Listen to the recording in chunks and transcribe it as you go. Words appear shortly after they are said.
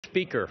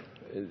Speaker,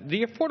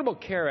 the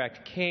Affordable Care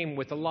Act came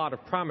with a lot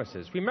of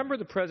promises. Remember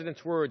the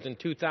President's words in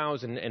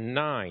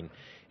 2009.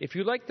 If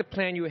you like the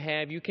plan you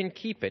have, you can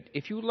keep it.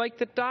 If you like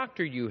the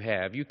doctor you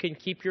have, you can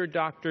keep your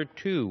doctor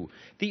too.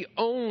 The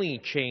only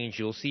change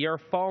you'll see are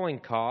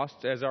falling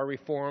costs as our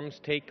reforms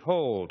take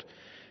hold.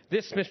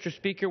 This, Mr.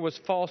 Speaker, was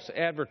false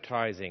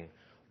advertising.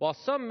 While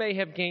some may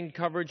have gained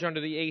coverage under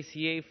the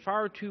ACA,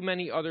 far too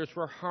many others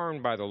were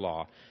harmed by the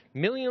law.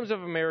 Millions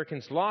of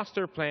Americans lost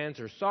their plans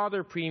or saw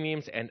their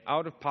premiums and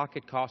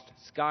out-of-pocket costs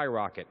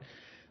skyrocket.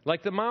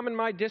 Like the mom in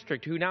my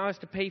district who now has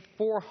to pay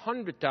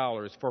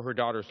 $400 for her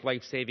daughter's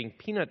life-saving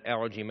peanut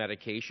allergy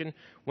medication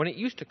when it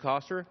used to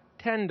cost her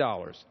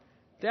 $10.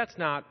 That's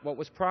not what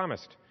was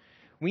promised.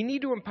 We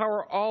need to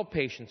empower all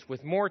patients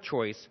with more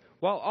choice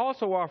while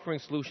also offering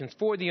solutions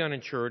for the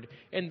uninsured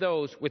and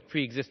those with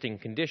pre-existing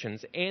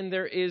conditions, and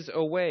there is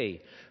a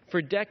way.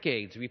 For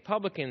decades,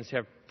 Republicans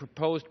have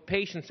proposed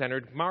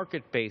patient-centered,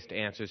 market-based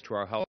answers to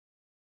our health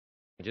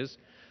challenges.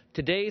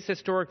 Today's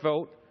historic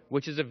vote,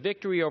 which is a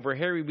victory over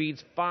Harry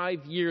Reid's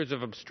 5 years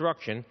of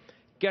obstruction,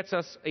 gets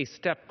us a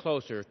step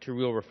closer to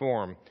real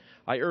reform.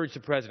 I urge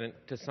the President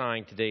to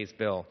sign today's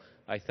bill.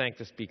 I thank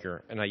the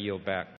Speaker, and I yield back.